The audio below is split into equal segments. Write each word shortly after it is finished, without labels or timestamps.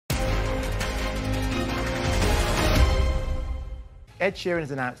Ed Sheeran has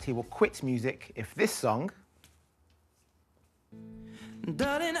announced he will quit music if this song...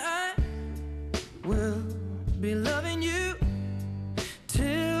 Darling, I will be loving you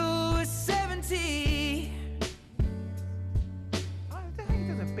till we're 70. I think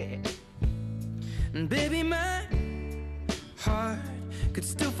there's a bit. And baby, my heart could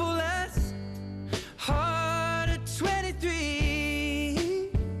still fall as hard at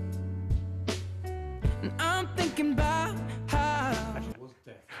 23. And I'm thinking about how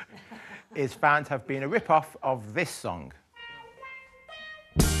is found to have been a rip-off of this song.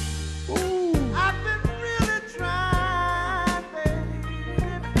 I've been really trying, baby.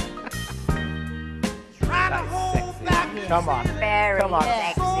 Trying to hold back. Come on. Very Come on.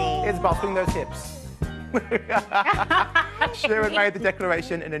 sexy. Isabel, swing those hips. Sheeran made the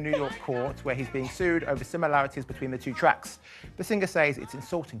declaration in a New York court where he's being sued over similarities between the two tracks. The singer says it's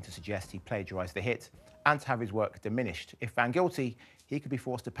insulting to suggest he plagiarised the hit and to have his work diminished. If found guilty, he could be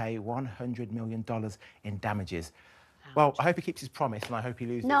forced to pay $100 million in damages. Well, I hope he keeps his promise and I hope he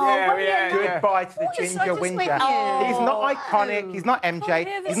loses. No, Goodbye to the ginger whinger. He's not iconic, he's not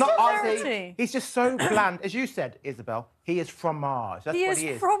MJ, he's not Ozzy. He's just so bland. As you said, Isabel, he is from Mars. That's what he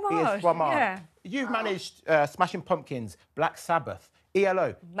is. From Mars. He is from Mars. Yeah. You've managed Smashing Pumpkins, Black Sabbath,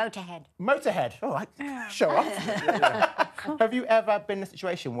 ELO. Motorhead. Motorhead. Oh, show off. Have you ever been in a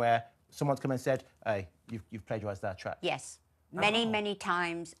situation where someone's come and said, hey, you've plagiarised that track? Yes. Many, many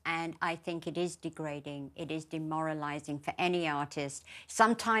times, and I think it is degrading, it is demoralising for any artist.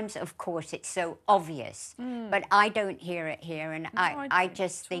 Sometimes, of course, it's so obvious, but I don't hear it here, and I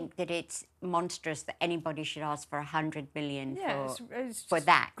just think that it's monstrous that anybody should ask for $100 million for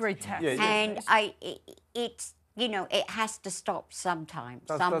that. Great tax. And it's, you know, it has to stop sometime,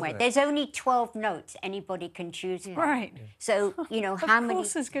 somewhere. It? There's only 12 notes anybody can choose from. Right. So, you know, how many... Of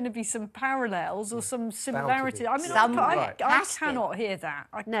course there's going to be some parallels or some similarities. I mean, I cannot hear that.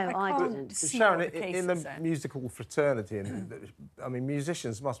 I can't see Sharon, what the in the musical fraternity, and I mean,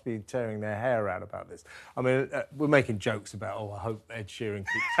 musicians must be tearing their hair out about this. I mean, we're making jokes about, oh, I hope Ed Sheeran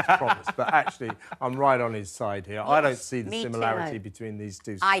keeps his promise, but actually, I'm right on his side here. Yes, I don't see the similarity between these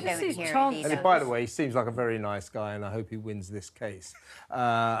two. I don't hear it either. And by the way, he seems like a very nice guy, and I hope he wins this case.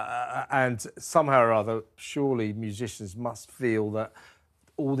 And somehow or other, surely musicians must feel that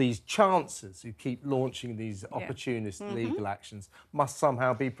all these chancers who keep launching these opportunist legal actions must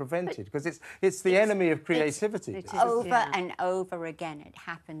somehow be prevented, because it's the enemy of creativity. It's over and over again. It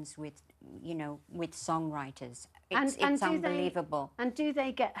happens with, you know, with songwriters. It's unbelievable. And do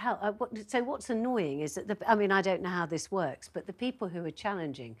they get help? So what's annoying is that I mean, I don't know how this works, but the people who are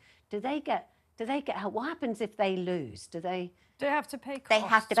challenging, do they get help? What happens if they lose? Do they have to pay costs? They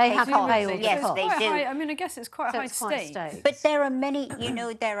have to pay costs. Yes, they do. I mean, I guess it's quite high stakes. But there are many, you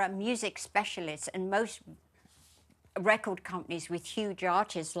know, there are music specialists, and most record companies with huge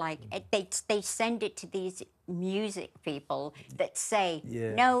artists, like, they send it to these music people that say,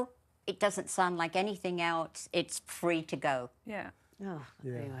 no, it doesn't sound like anything else, it's free to go. Yeah. Oh,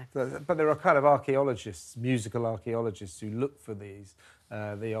 anyway. But there are kind of archaeologists, musical archaeologists, who look for these,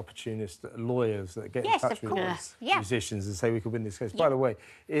 the opportunist lawyers that get in touch with musicians and say we could win this case. By the way,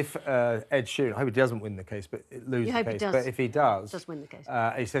 if Ed Sheeran, I hope he doesn't win the case, but lose the case. But if he does win the case.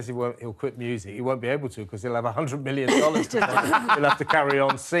 He says he'll quit music. He won't be able to because he'll have $100 million to pay. He'll have to carry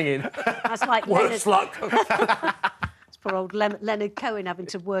on singing. That's like worse luck. It's poor old Leonard Cohen having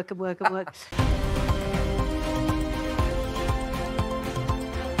to work and work and work.